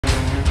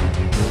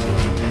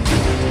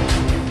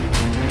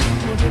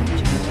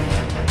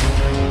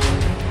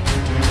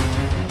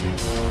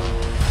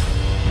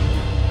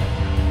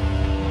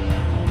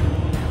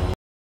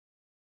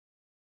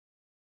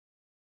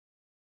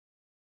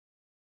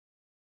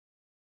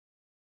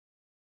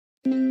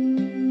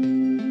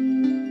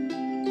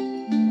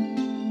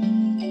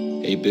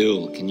Hey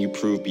Bill, can you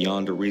prove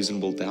beyond a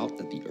reasonable doubt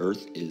that the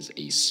Earth is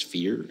a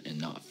sphere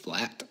and not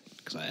flat?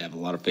 Because I have a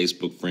lot of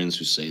Facebook friends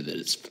who say that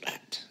it's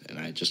flat, and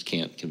I just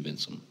can't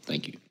convince them.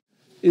 Thank you.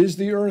 Is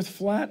the Earth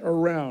flat or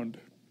round?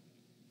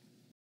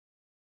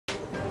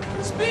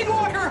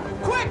 Speedwalker,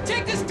 quick,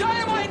 take this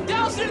dynamite and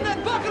douse it in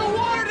that bucket of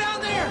water down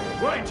there!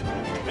 Right.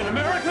 In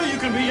America, you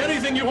can be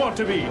anything you want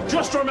to be.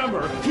 Just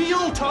remember,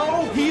 heel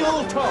toe,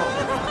 heel toe.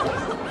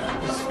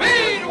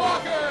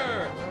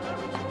 Speedwalker!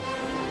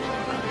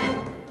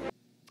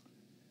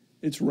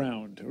 It's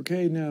round.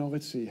 Okay, now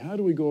let's see. How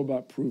do we go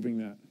about proving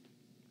that?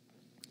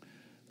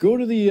 Go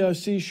to the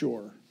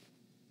seashore.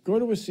 Go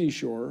to a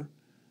seashore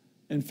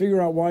and figure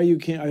out why you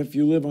can't, if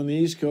you live on the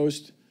East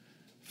Coast,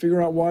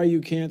 figure out why you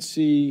can't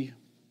see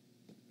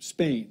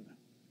Spain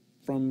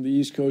from the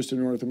East Coast of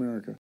North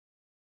America.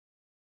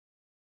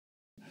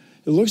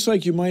 It looks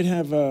like you might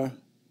have a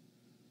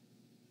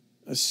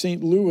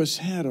St. Louis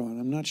hat on.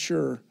 I'm not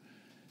sure.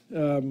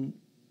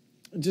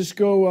 Just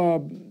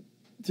go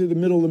to the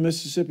middle of the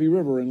Mississippi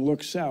River and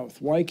look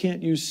south. Why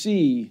can't you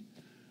see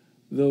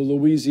the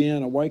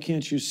Louisiana? Why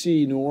can't you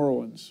see New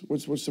Orleans?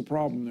 What's the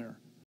problem there?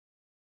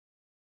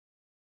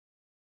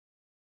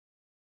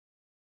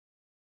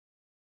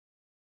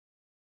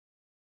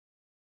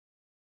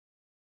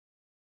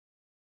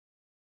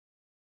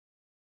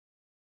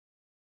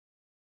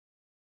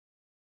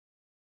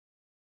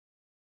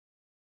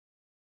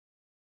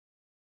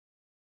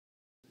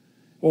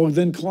 Well,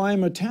 then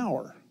climb a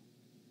tower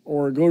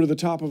or go to the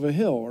top of a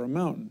hill or a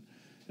mountain,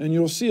 and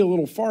you'll see a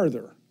little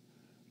farther,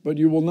 but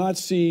you will not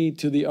see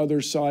to the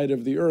other side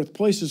of the earth,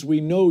 places we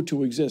know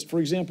to exist.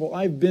 For example,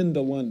 I've been to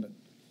London.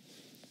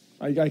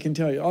 I can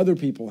tell you, other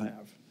people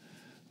have.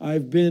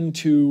 I've been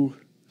to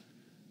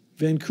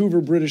Vancouver,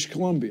 British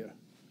Columbia,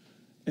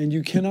 and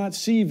you cannot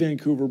see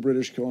Vancouver,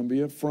 British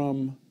Columbia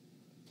from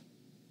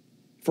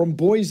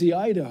Boise,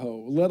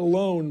 Idaho, let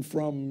alone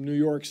from New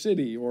York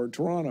City or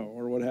Toronto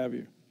or what have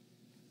you.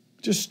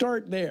 Just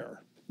start there.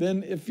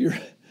 Then if you're...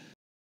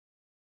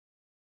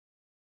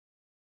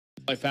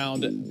 I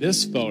found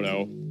this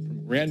photo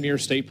from Grandmere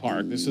State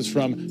Park. This is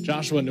from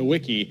Joshua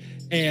Nowicki.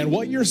 And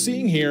what you're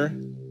seeing here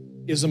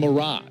is a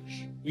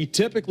mirage. We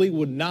typically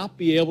would not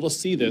be able to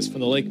see this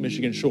from the Lake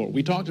Michigan shore.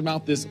 We talked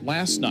about this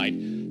last night.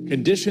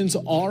 Conditions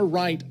are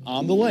right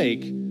on the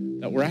lake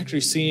that we're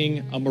actually seeing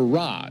a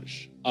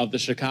mirage of the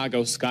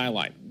Chicago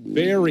skyline.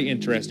 Very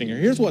interesting here.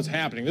 Here's what's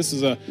happening. This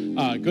is a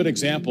good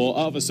example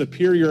of a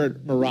superior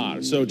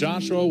mirage. So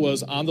Joshua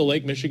was on the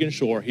Lake Michigan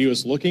shore. He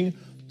was looking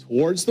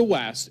towards the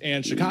west,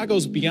 and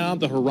Chicago's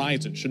beyond the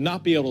horizon. Should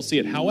not be able to see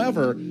it.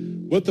 However,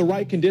 with the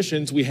right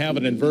conditions, we have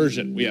an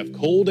inversion. We have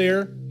cold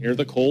air near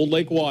the cold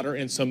lake water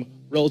and some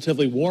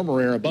relatively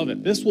warmer air above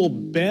it. This will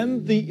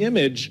bend the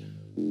image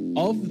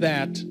of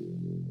that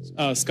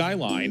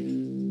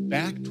skyline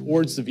back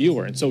towards the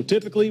viewer. And so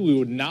typically we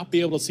would not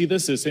be able to see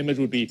this. This image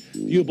would be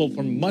viewable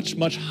from much,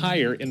 much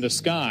higher in the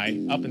sky,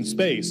 up in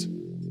space.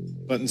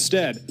 But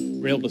instead,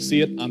 we're able to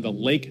see it on the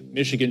Lake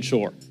Michigan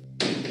shore.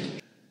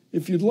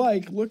 If you'd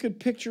like, look at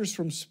pictures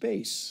from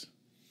space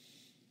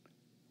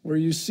where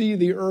you see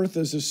the Earth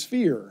as a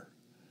sphere.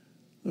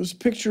 Those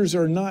pictures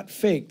are not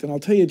faked. And I'll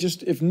tell you,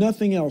 just if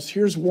nothing else,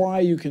 here's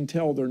why you can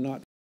tell they're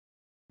not.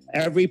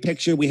 Every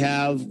picture we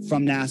have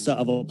from NASA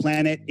of a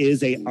planet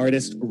is an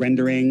artist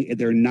rendering.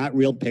 They're not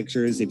real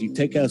pictures. If you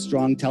take a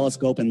strong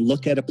telescope and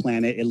look at a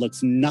planet, it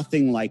looks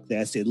nothing like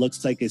this. It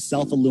looks like a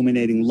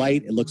self-illuminating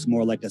light. It looks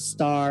more like a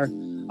star.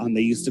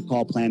 They used to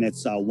call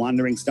planets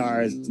wandering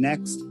stars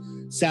next.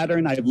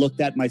 Saturn, I've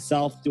looked at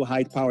myself through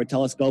high-powered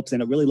telescopes,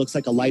 and it really looks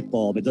like a light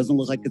bulb. It doesn't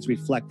look like it's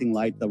reflecting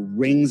light. The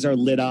rings are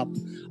lit up.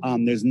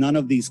 There's none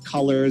of these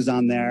colors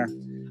on there.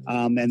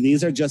 And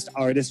these are just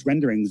artist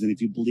renderings. And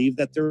if you believe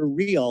that they're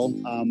real,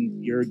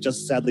 you're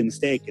just sadly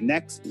mistaken.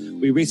 Next,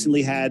 we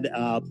recently had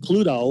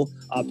Pluto,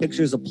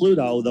 pictures of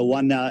Pluto. The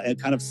one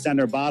kind of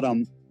center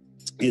bottom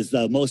is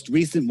the most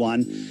recent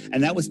one.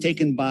 And that was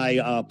taken by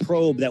a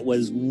probe that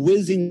was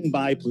whizzing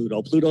by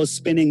Pluto. Pluto's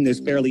spinning. There's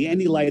barely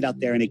any light out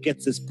there. And it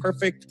gets this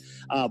perfect,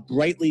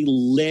 brightly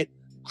lit,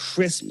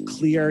 crisp,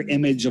 clear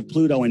image of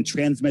Pluto and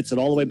transmits it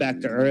all the way back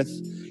to Earth,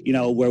 you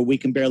know, where we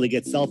can barely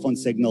get cell phone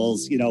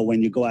signals, you know,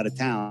 when you go out of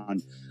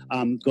town.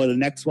 Go to the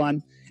next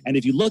one. And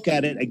if you look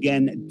at it,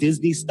 again,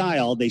 Disney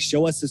style, they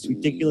show us this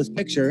ridiculous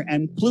picture,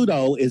 and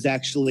Pluto is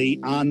actually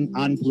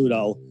on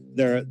Pluto.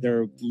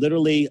 They're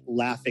literally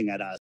laughing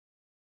at us.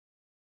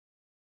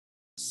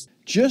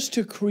 Just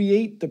to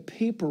create the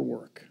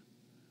paperwork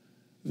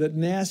that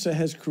NASA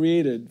has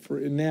created, for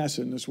NASA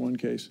in this one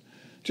case,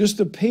 just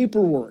the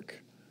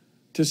paperwork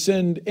to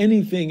send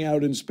anything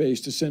out in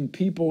space, to send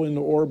people into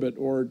orbit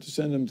or to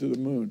send them to the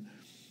moon.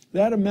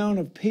 That amount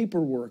of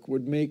paperwork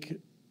would make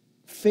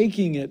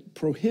faking it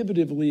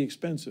prohibitively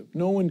expensive.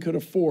 No one could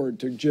afford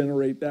to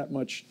generate that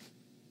much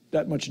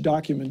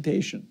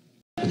documentation.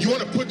 You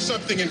want to put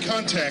something in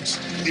context.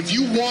 If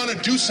you want to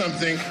do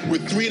something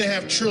with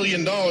 $3.5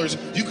 trillion,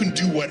 you can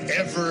do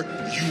whatever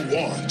you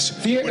want.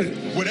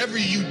 Whatever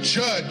you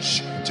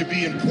judge to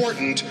be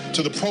important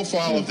to the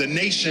profile of the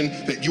nation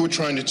that you are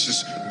trying to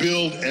just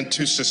build and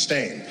to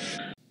sustain.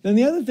 Then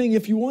the other thing,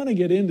 if you want to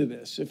get into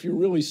this, if you're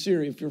really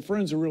serious, if your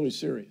friends are really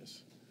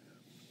serious,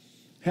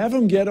 have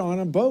them get on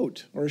a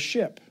boat or a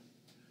ship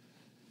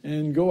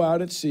and go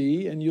out at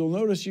sea, and you'll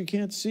notice you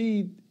can't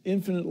see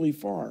infinitely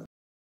far.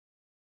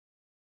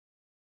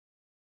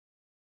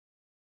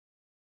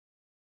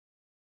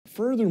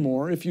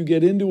 Furthermore, if you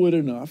get into it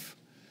enough,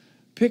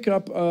 pick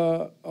up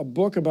a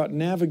book about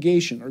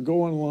navigation or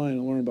go online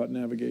and learn about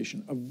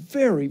navigation. A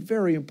very,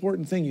 very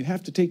important thing you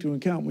have to take into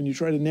account when you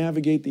try to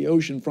navigate the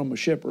ocean from a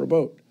ship or a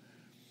boat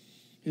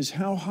is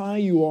how high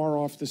you are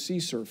off the sea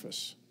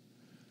surface.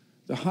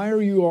 The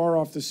higher you are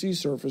off the sea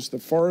surface, the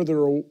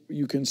farther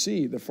you can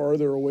see, the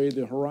farther away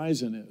the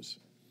horizon is.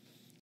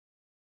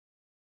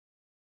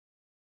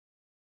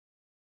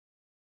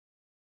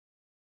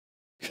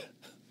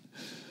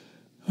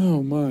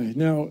 Oh my.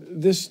 Now,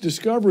 this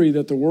discovery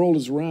that the world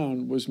is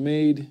round was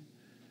made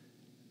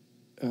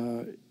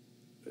it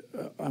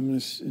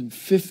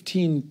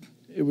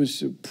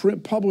was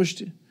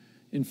published in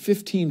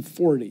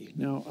 1540.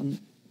 Now, I'm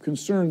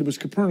concerned, it was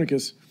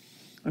Copernicus.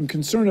 I'm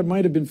concerned it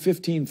might have been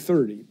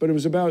 1530, but it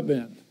was about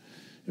then.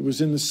 It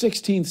was in the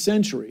 16th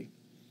century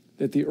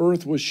that the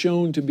Earth was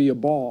shown to be a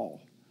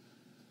ball.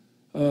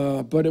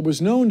 But it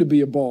was known to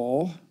be a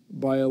ball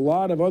by a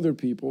lot of other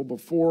people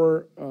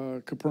before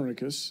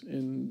Copernicus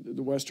in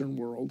the Western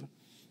world,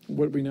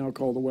 what we now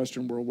call the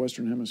Western world,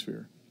 Western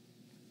Hemisphere.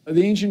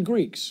 The ancient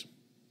Greeks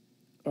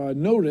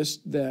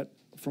noticed that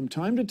from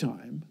time to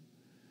time,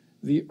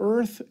 the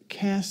Earth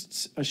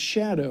casts a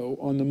shadow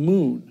on the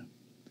moon.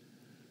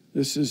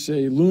 This is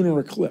a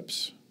lunar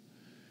eclipse,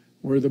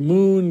 where the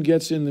moon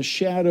gets in the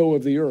shadow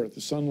of the Earth.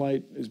 The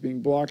sunlight is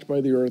being blocked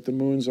by the Earth, the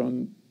moon's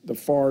on the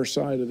far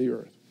side of the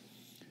Earth.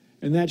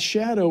 And that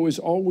shadow is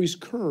always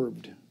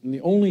curved. And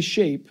the only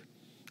shape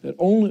that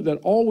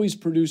always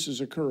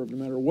produces a curve, no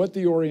matter what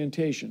the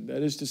orientation,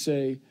 that is to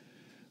say,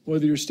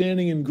 whether you're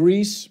standing in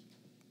Greece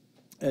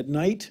at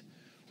night,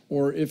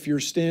 or if you're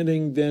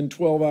standing then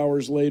 12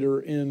 hours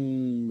later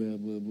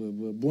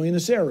in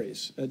Buenos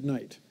Aires at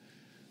night,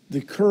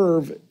 the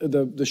curve,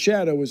 the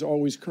shadow is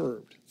always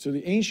curved. So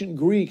the ancient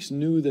Greeks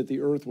knew that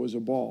the Earth was a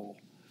ball.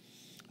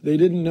 They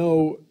didn't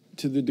know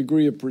to the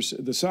degree of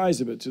the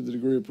size of it, to the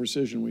degree of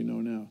precision we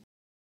know now.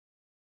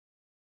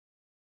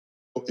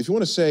 If you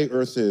want to say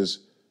Earth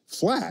is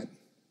flat,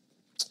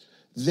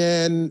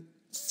 then,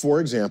 for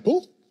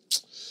example,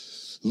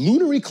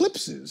 lunar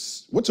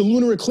eclipses. What's a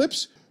lunar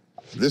eclipse?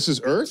 This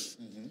is Earth,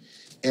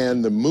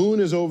 and the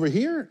moon is over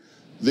here.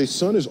 The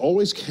sun is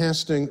always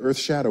casting Earth's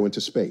shadow into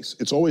space.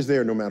 It's always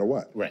there no matter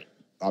what. Right.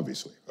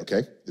 Obviously,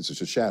 okay? It's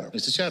just a shadow.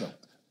 It's a shadow.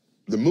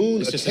 The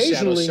moon it's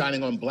occasionally... just a shadow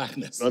shining on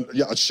blackness.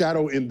 Yeah, a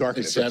shadow in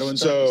darkness. A shadow in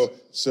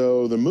darkness.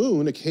 So the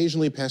moon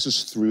occasionally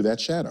passes through that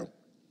shadow.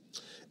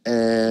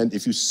 And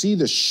if you see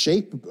the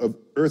shape of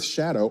Earth's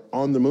shadow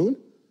on the moon,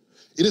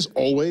 it is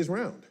always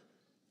round.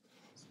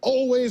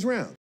 Always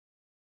round.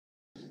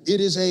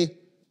 It is a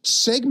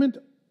segment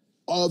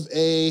of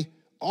a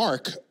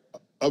arc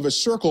of a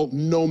circle,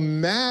 no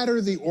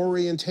matter the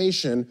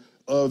orientation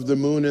of the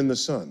moon and the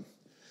sun.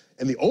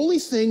 And the only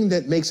thing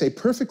that makes a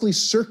perfectly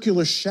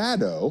circular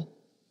shadow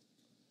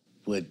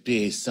would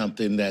be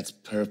something that's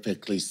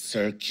perfectly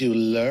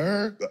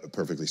circular?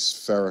 Perfectly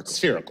spherical.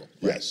 Spherical.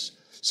 Right. Yes.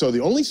 So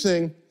the only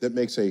thing that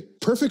makes a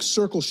perfect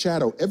circle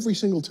shadow every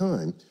single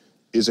time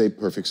is a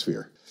perfect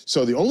sphere.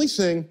 So the only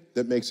thing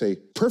that makes a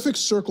perfect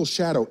circle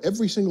shadow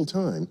every single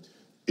time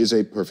is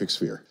a perfect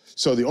sphere.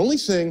 So the only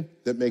thing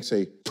that makes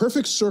a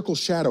perfect circle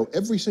shadow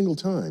every single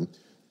time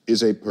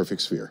is a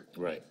perfect sphere.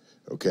 Right.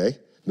 Okay?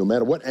 No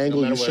matter what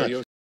angle you shot.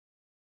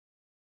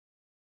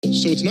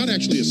 So it's not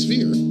actually a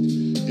sphere,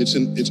 it's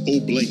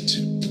oblate.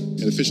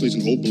 And officially it's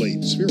an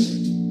oblate spheroid.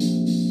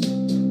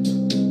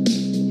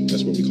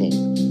 That's what we call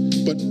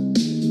it. But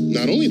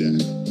not only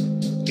that,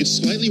 it's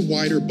slightly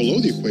wider below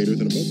the equator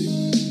than above the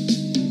equator.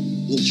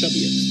 A little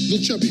chubbier. A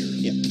little chubbier.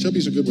 Yeah. Chubby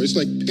is a good word. It's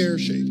like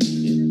pear-shaped.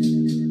 Yeah.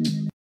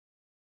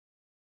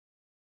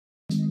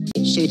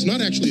 So it's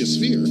not actually a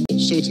sphere.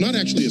 So it's not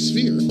actually a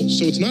sphere.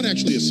 So it's not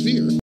actually a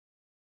sphere.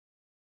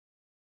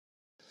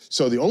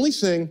 So the only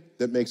thing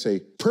that makes a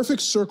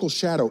perfect circle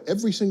shadow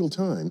every single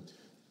time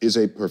is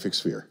a perfect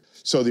sphere.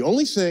 So the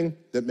only thing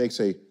that makes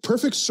a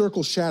perfect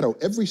circle shadow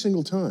every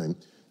single time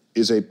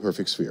is a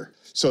perfect sphere.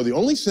 So the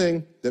only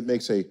thing that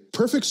makes a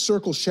perfect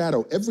circle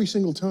shadow every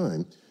single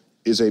time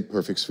is a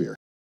perfect sphere.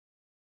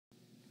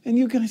 And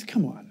you guys,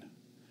 come on.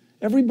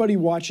 Everybody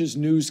watches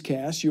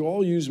newscasts. You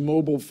all use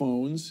mobile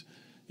phones.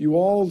 You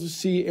all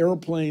see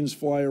airplanes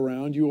fly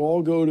around. You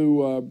all go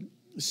to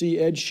see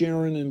Ed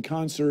Sheeran in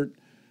concert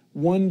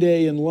one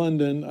day in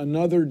London,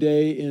 another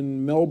day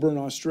in Melbourne,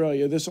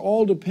 Australia. This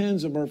all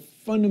depends on our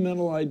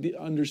fundamental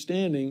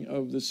understanding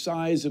of the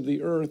size of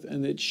the Earth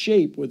and its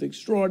shape with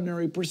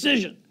extraordinary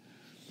precision.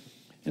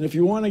 And if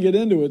you want to get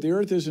into it, the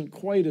Earth isn't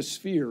quite a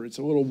sphere. It's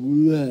a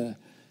little,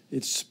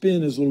 its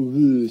spin is a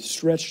little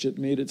stretched it,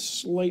 made it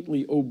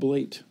slightly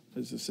oblate,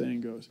 as the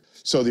saying goes.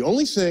 So the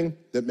only thing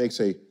that makes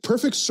a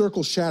perfect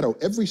circle shadow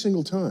every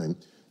single time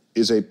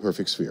is a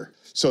perfect sphere.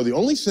 So the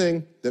only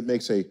thing that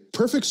makes a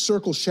perfect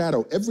circle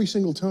shadow every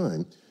single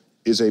time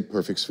is a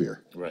perfect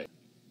sphere. Right.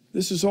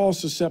 This is all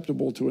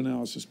susceptible to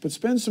analysis, but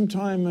spend some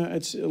time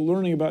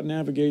learning about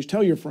navigation.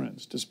 Tell your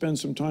friends to spend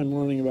some time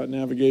learning about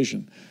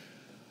navigation.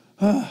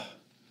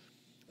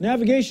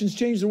 Navigation's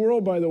changed the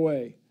world, by the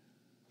way.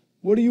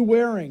 What are you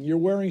wearing? You're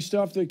wearing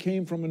stuff that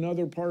came from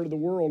another part of the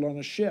world on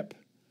a ship.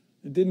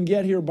 It didn't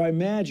get here by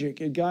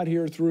magic. It got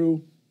here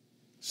through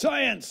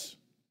science.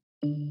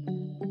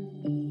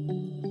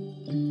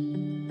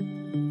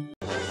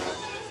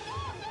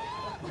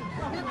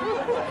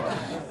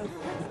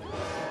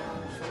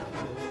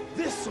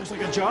 This looks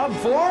like a job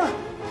for...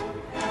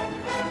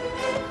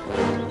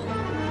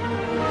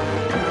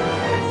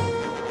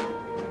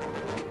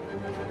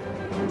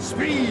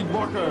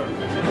 Speedwalker!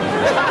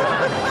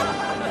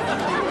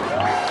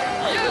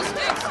 Yes,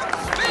 it's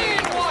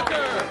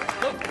Speedwalker,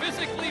 the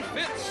physically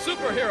fit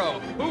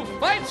superhero who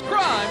fights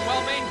crime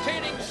while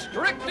maintaining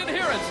strict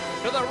adherence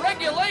to the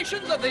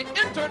regulations of the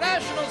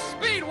International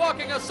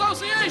Speedwalking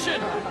Association.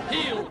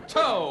 Heel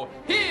toe,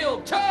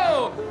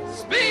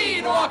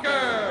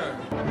 Speedwalker!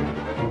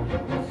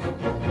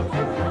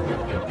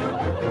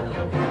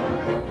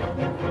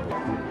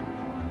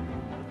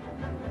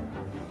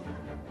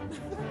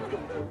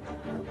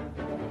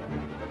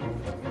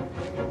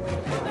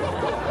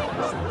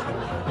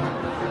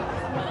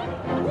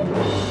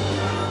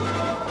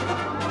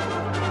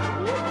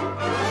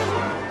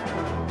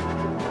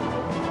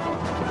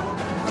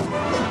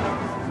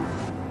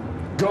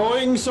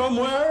 Going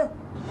somewhere?